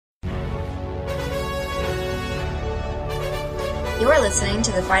You're listening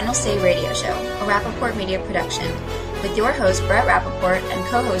to the Final Say Radio Show, a Rappaport Media production, with your host Brett Rappaport and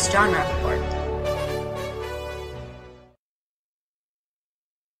co-host John Rappaport.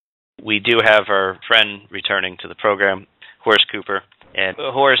 We do have our friend returning to the program, Horace Cooper. And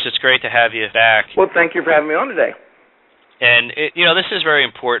Horace, it's great to have you back. Well, thank you for having me on today. And, this is very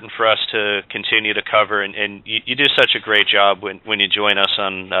important for us to continue to cover, and you do such a great job when you join us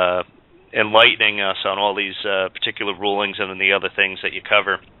on enlightening us on all these particular rulings and then the other things that you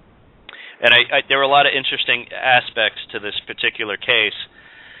cover. And there were a lot of interesting aspects to this particular case,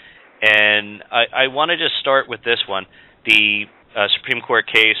 and I want to just start with this one. The Supreme Court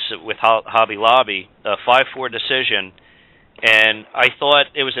case with Hobby Lobby, a 5-4 decision, and I thought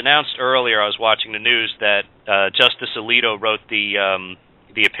it was announced earlier, I was watching the news, that Justice Alito wrote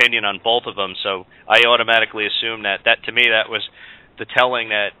the opinion on both of them, so I automatically assumed that to me that was the telling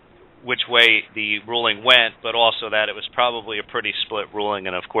that which way the ruling went, but also that it was probably a pretty split ruling,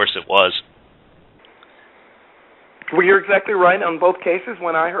 and of course it was. Well, you're exactly right on both cases.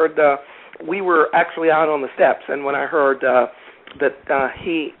 When I heard, we were actually out on the steps, and when I heard that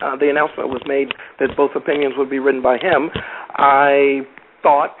the announcement was made that both opinions would be written by him, I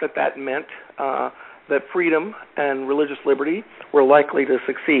thought that meant that freedom and religious liberty were likely to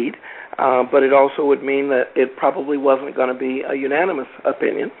succeed, but it also would mean that it probably wasn't going to be a unanimous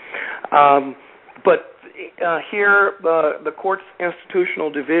opinion. But here, the court's institutional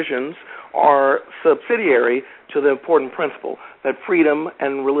divisions are subsidiary to the important principle that freedom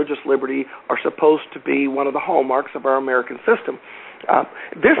and religious liberty are supposed to be one of the hallmarks of our American system.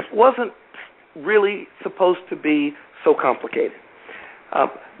 This wasn't really supposed to be so complicated.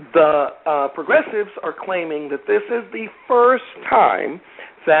 The progressives are claiming that this is the first time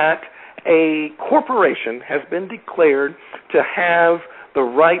that a corporation has been declared to have the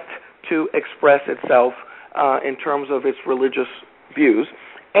right to express itself in terms of its religious views,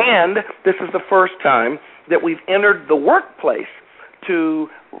 and this is the first time that we've entered the workplace to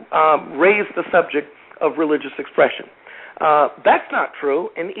raise the subject of religious expression. That's not true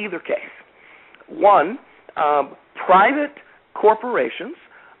in either case. One, private corporations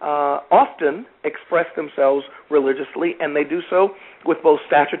often express themselves religiously, and they do so with both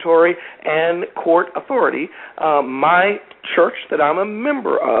statutory and court authority. My church that I'm a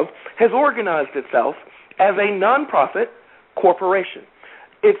member of has organized itself as a nonprofit corporation.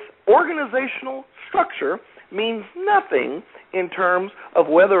 Its organizational structure means nothing in terms of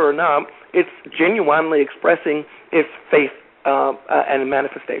whether or not it's genuinely expressing its faith and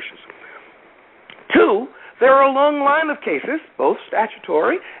manifestations. Two, there are a long line of cases, both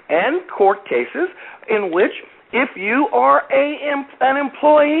statutory and court cases, in which if you are an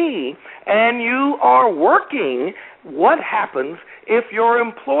employee and you are working, what happens if your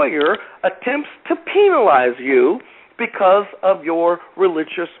employer attempts to penalize you because of your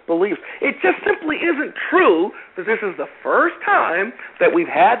religious beliefs? It just simply isn't true that this is the first time that we've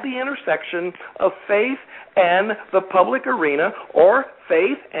had the intersection of faith and the public arena, or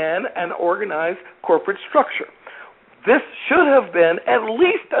faith and an organized corporate structure. This should have been at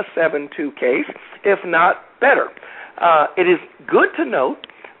least a 7-2 case, if not better. It is good to note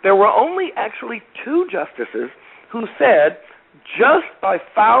there were only actually 2 justices who said just by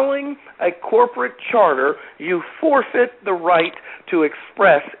following a corporate charter, you forfeit the right to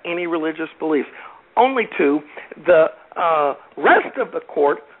express any religious beliefs. Only 2. The rest of the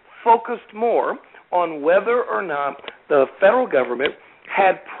court focused more on whether or not the federal government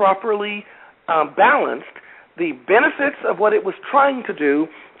had properly balanced the benefits of what it was trying to do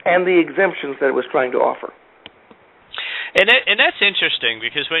and the exemptions that it was trying to offer. And that's interesting,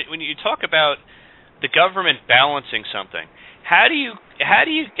 because when you talk about the government balancing something, how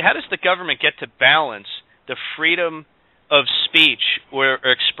does the government get to balance the freedom of speech or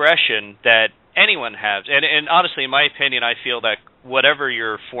expression that anyone has? And honestly, in my opinion, I feel that whatever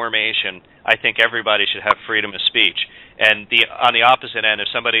your formation, I think everybody should have freedom of speech. And on the opposite end, if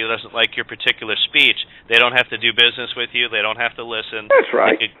somebody doesn't like your particular speech, they don't have to do business with you. They don't have to listen. That's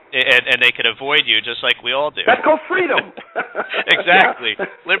right. And they could avoid you just like we all do. That's called freedom. Exactly. Yeah.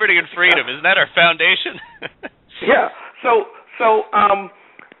 Liberty and freedom. Isn't that our foundation? Yeah. So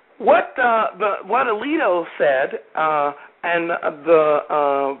what Alito said, and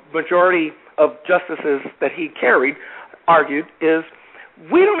the majority of justices that he carried argued, is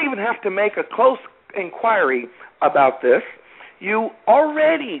we don't even have to make a close inquiry about this. You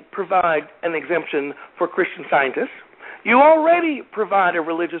already provide an exemption for Christian Scientists. You already provide a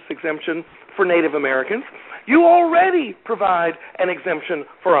religious exemption for Native Americans. You already provide an exemption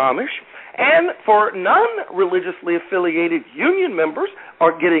for Amish. And for non-religiously affiliated union members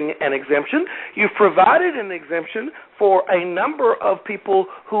are getting an exemption. You've provided an exemption for a number of people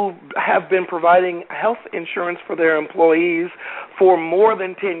who have been providing health insurance for their employees for more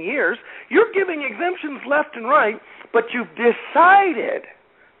than 10 years. You're giving exemptions left and right, but you've decided,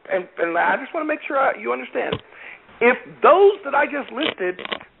 and I just want to make sure you understand, if those that I just listed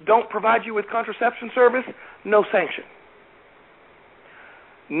don't provide you with contraception service, no sanction.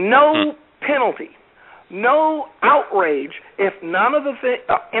 No penalty, no outrage if none of the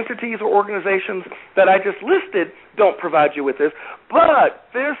entities or organizations that I just listed don't provide you with this. But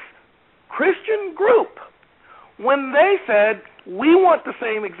this Christian group, when they said, we want the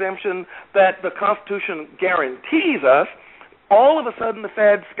same exemption that the Constitution guarantees us, all of a sudden the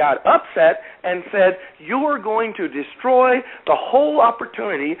feds got upset and said, you are going to destroy the whole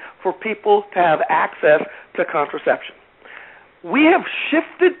opportunity for people to have access to contraception. We have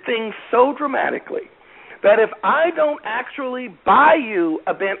shifted things so dramatically that if I don't actually buy you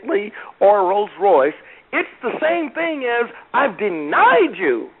a Bentley or a Rolls Royce, it's the same thing as I've denied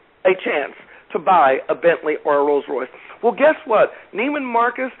you a chance to buy a Bentley or a Rolls Royce. Well, guess what? Neiman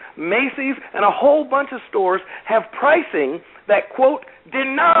Marcus, Macy's, and a whole bunch of stores have pricing that, quote,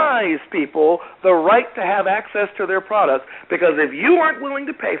 denies people the right to have access to their products, because if you aren't willing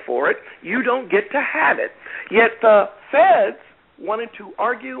to pay for it, you don't get to have it. Yet the feds wanted to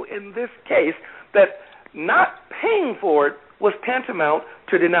argue in this case that not paying for it was tantamount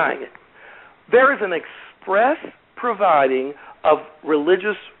to denying it. There is an express providing of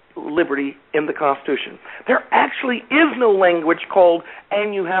religious liberty in the Constitution. There actually is no language called,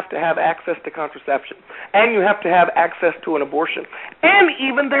 and you have to have access to contraception, and you have to have access to an abortion. And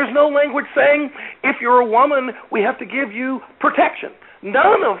even there's no language saying, if you're a woman, we have to give you protection.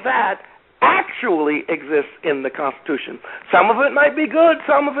 None of that actually exists in the Constitution. Some of it might be good,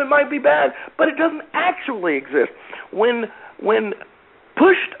 some of it might be bad, but it doesn't actually exist. When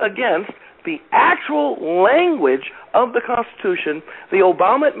pushed against the actual language of the Constitution, the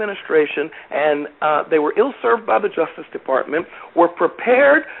Obama administration, and they were ill-served by the Justice Department, were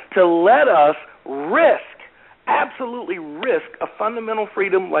prepared to let us absolutely risk a fundamental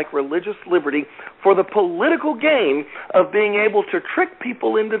freedom like religious liberty for the political gain of being able to trick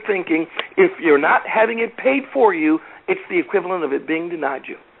people into thinking if you're not having it paid for you, it's the equivalent of it being denied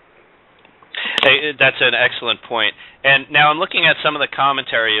you. Hey, that's an excellent point. And now I'm looking at some of the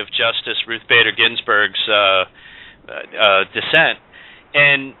commentary of Justice Ruth Bader Ginsburg's dissent,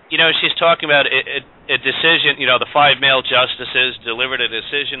 and she's talking about a decision. The 5 male justices delivered a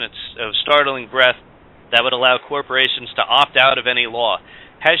decision of startling breadth that would allow corporations to opt out of any law.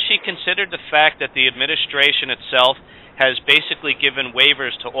 Has she considered the fact that the administration itself has basically given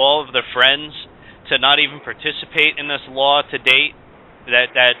waivers to all of their friends to not even participate in this law to date?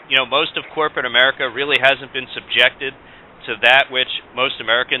 That most of corporate America really hasn't been subjected to that which most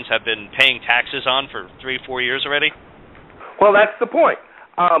Americans have been paying taxes on for 3-4 years already? Well, that's the point.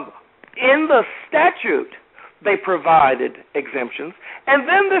 In the statute, they provided exemptions, and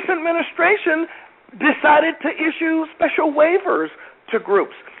then this administration decided to issue special waivers to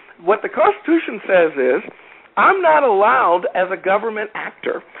groups. What the Constitution says is, I'm not allowed as a government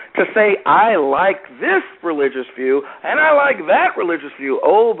actor to say I like this religious view and I like that religious view.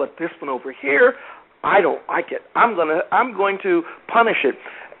 Oh, but this one over here, I don't like it. I'm going to punish it.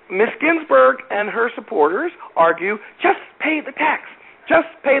 Ms. Ginsburg and her supporters argue, just pay the tax. Just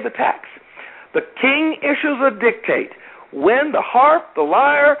pay the tax. The king issues a dictate. When the harp, the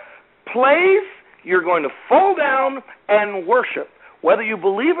lyre plays, you're going to fall down and worship. Whether you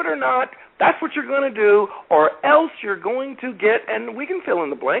believe it or not, that's what you're going to do, or else you're going to get, and we can fill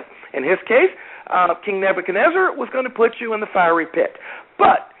in the blank. In his case, King Nebuchadnezzar was going to put you in the fiery pit.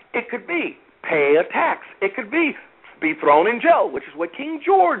 But it could be pay a tax. It could be thrown in jail, which is what King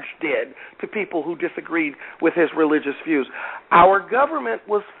George did to people who disagreed with his religious views. Our government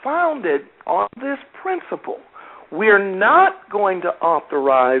was founded on this principle. We're not going to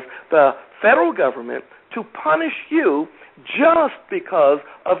authorize the federal government to punish you just because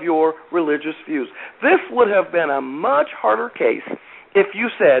of your religious views. This would have been a much harder case if you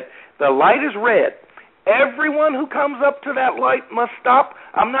said, the light is red. Everyone who comes up to that light must stop.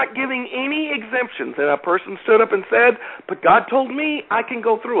 I'm not giving any exemptions. And a person stood up and said, but God told me I can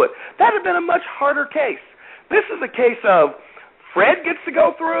go through it. That would have been a much harder case. This is a case of Fred gets to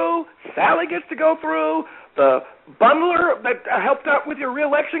go through, Sally gets to go through, The bundler that helped out with your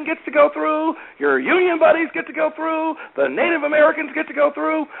reelection gets to go through. Your union buddies get to go through. The Native Americans get to go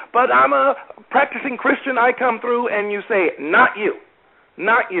through. But I'm a practicing Christian. I come through, and you say, not you.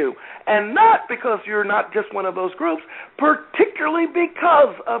 Not you. And not because you're not just one of those groups, particularly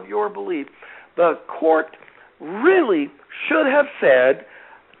because of your belief. The court really should have said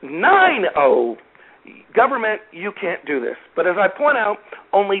 9-0, government, you can't do this. But as I point out,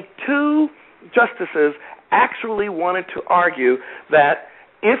 only 2 justices actually wanted to argue that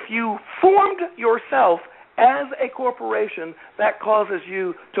if you formed yourself as a corporation, that causes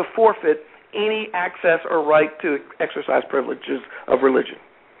you to forfeit any access or right to exercise privileges of religion.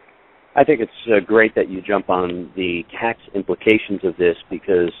 I think it's great that you jump on the tax implications of this,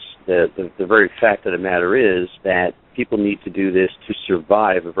 because the very fact of the matter is that people need to do this to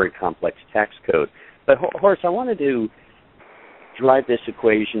survive a very complex tax code. But Horace, I wanted to drive this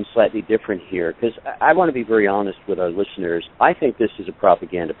equation slightly different here, because I want to be very honest with our listeners. I think this is a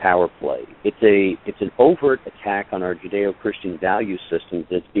propaganda power play. It's an overt attack on our Judeo-Christian value system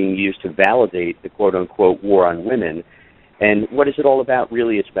that's being used to validate the quote-unquote war on women. And what is it all about?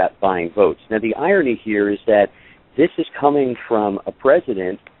 Really, it's about buying votes. Now, the irony here is that this is coming from a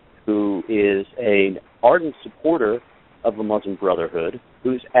president who is an ardent supporter of the Muslim Brotherhood,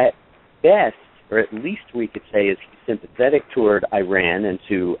 who's at best, or at least we could say, is sympathetic toward Iran and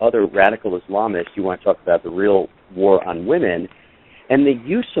to other radical Islamists. You want to talk about the real war on women. And the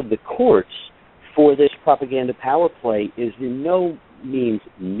use of the courts for this propaganda power play is in no means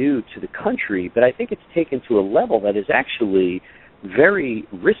new to the country, but I think it's taken to a level that is actually very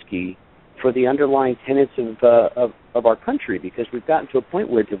risky for the underlying tenets of our country, because we've gotten to a point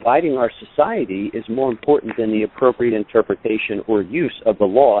where dividing our society is more important than the appropriate interpretation or use of the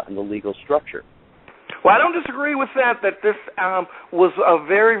law and the legal structure. Well, I don't disagree with that this was a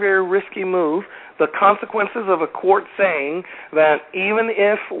very, very risky move. The consequences of a court saying that even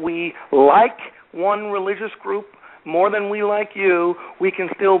if we like one religious group more than we like you, we can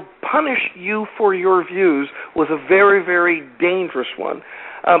still punish you for your views was a very, very dangerous one.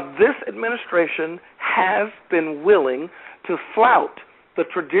 This administration has been willing to flout the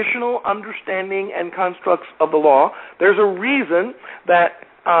traditional understanding and constructs of the law. There's a reason that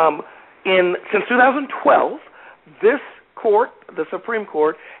since 2012, this court, the Supreme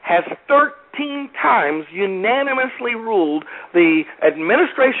Court, has 13 times unanimously ruled the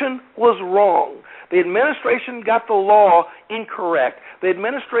administration was wrong. The administration got the law incorrect. The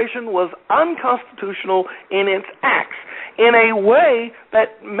administration was unconstitutional in its acts in a way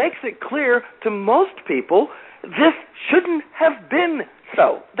that makes it clear to most people this shouldn't have been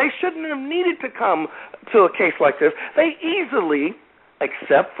so. They shouldn't have needed to come to a case like this. They easily,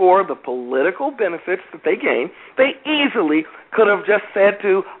 except for the political benefits that they gain, they easily could have just said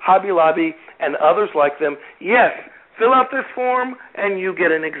to Hobby Lobby and others like them, yes, fill out this form and you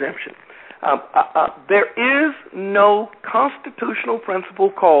get an exemption. There is no constitutional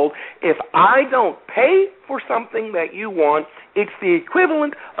principle called if I don't pay for something that you want, it's the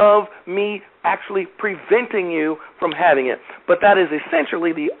equivalent of me actually preventing you from having it. But that is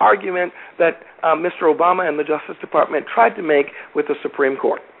essentially the argument that Mr. Obama and the Justice Department tried to make with the Supreme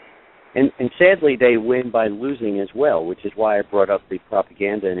Court. And sadly, they win by losing as well, which is why I brought up the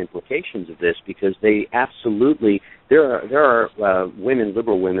propaganda and implications of this, because they absolutely, there are women,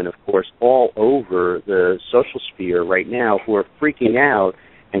 liberal women, of course, all over the social sphere right now who are freaking out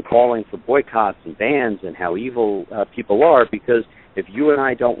and calling for boycotts and bans and how evil people are, because if you and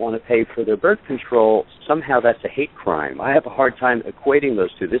I don't want to pay for their birth control, somehow that's a hate crime. I have a hard time equating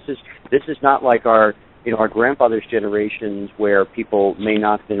those two. This is not like our grandfather's generations where people may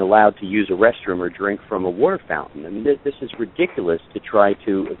not have been allowed to use a restroom or drink from a water fountain. I mean, this is ridiculous to try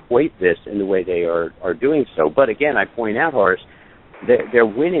to equate this in the way they are doing so. But again, I point out, Horace, they're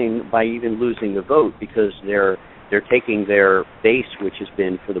winning by even losing the vote, because they're taking their base, which has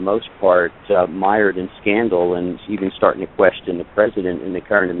been, for the most part, mired in scandal and even starting to question the president and the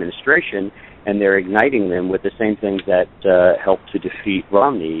current administration, and they're igniting them with the same things that helped to defeat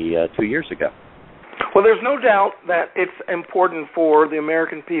Romney 2 years ago. Well, there's no doubt that it's important for the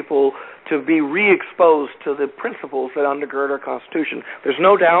American people to be re-exposed to the principles that undergird our Constitution. There's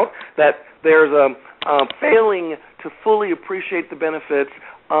no doubt that there's a failing to fully appreciate the benefits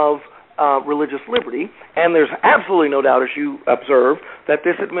of religious liberty, and there's absolutely no doubt, as you observe, that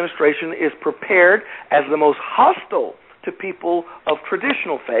this administration is prepared as the most hostile to people of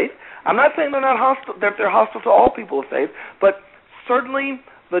traditional faith. I'm not saying they're not hostile, that they're hostile to all people of faith, but certainly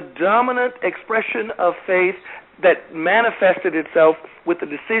the dominant expression of faith that manifested itself with the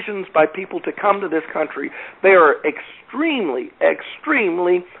decisions by people to come to this country, they are extremely,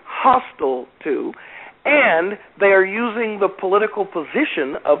 extremely hostile to. and they are using the political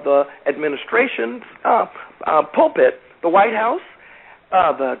position of the administration's pulpit, the White House,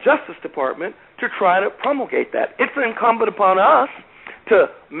 the Justice Department, to try to promulgate that. It's incumbent upon us to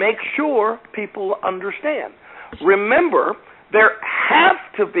make sure people understand. Remember, there has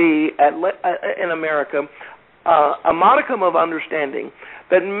to be, in America, a modicum of understanding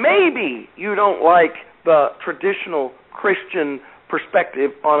that maybe you don't like the traditional Christian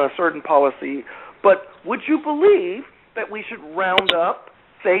perspective on a certain policy, but would you believe that we should round up,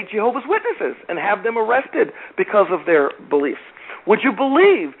 say, Jehovah's Witnesses and have them arrested because of their beliefs? Would you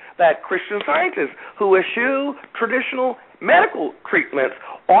believe that Christian Scientists who eschew traditional medical treatments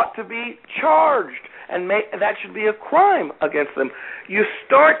ought to be charged, and that should be a crime against them? You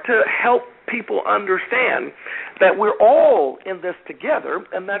start to help people understand that we're all in this together,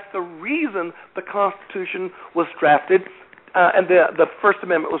 and that's the reason the Constitution was drafted, and the First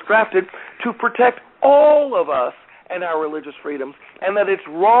Amendment was drafted to protect all of us and our religious freedoms, and that it's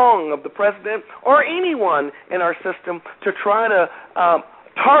wrong of the president or anyone in our system to try to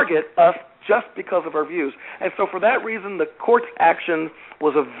target us just because of our views. And so for that reason, the court's action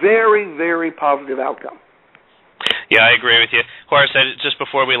was a very, very positive outcome. Yeah, I agree with you. Horace, just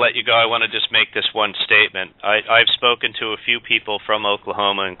before we let you go, I want to just make this one statement. I've spoken to a few people from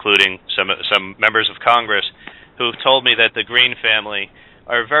Oklahoma, including some members of Congress, who've told me that the Green family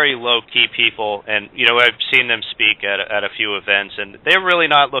are very low-key people, and I've seen them speak at a few events, and they're really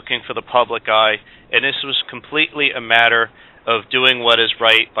not looking for the public eye, and this was completely a matter of doing what is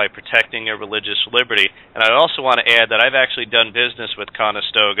right by protecting their religious liberty. And I also want to add that I've actually done business with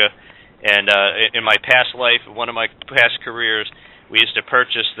Conestoga, and in my past life, one of my past careers, we used to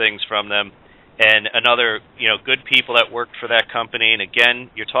purchase things from them, and another, good people that worked for that company. And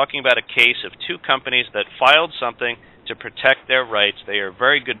again, you're talking about a case of two companies that filed something to protect their rights. They are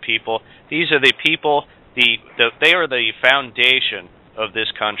very good people. These are the people, they are the foundation of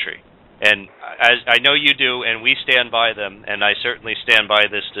this country. And as I know you do, and we stand by them, and I certainly stand by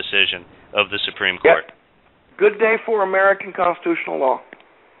this decision of the Supreme Court. Yep. Good day for American constitutional law.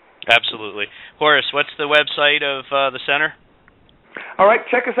 Absolutely. Horace, what's the website of the center? All right,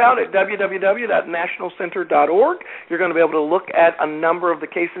 check us out at www.nationalcenter.org. You're going to be able to look at a number of the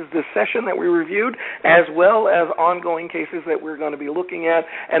cases this session that we reviewed, as well as ongoing cases that we're going to be looking at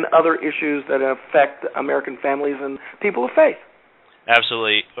and other issues that affect American families and people of faith.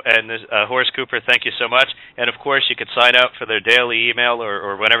 Absolutely. And Horace Cooper, thank you so much. And, of course, you could sign up for their daily email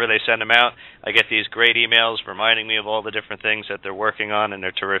or whenever they send them out. I get these great emails reminding me of all the different things that they're working on, and they're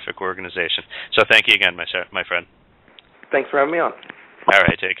a terrific organization. So thank you again, my friend. Thanks for having me on. All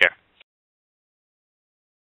right, take care.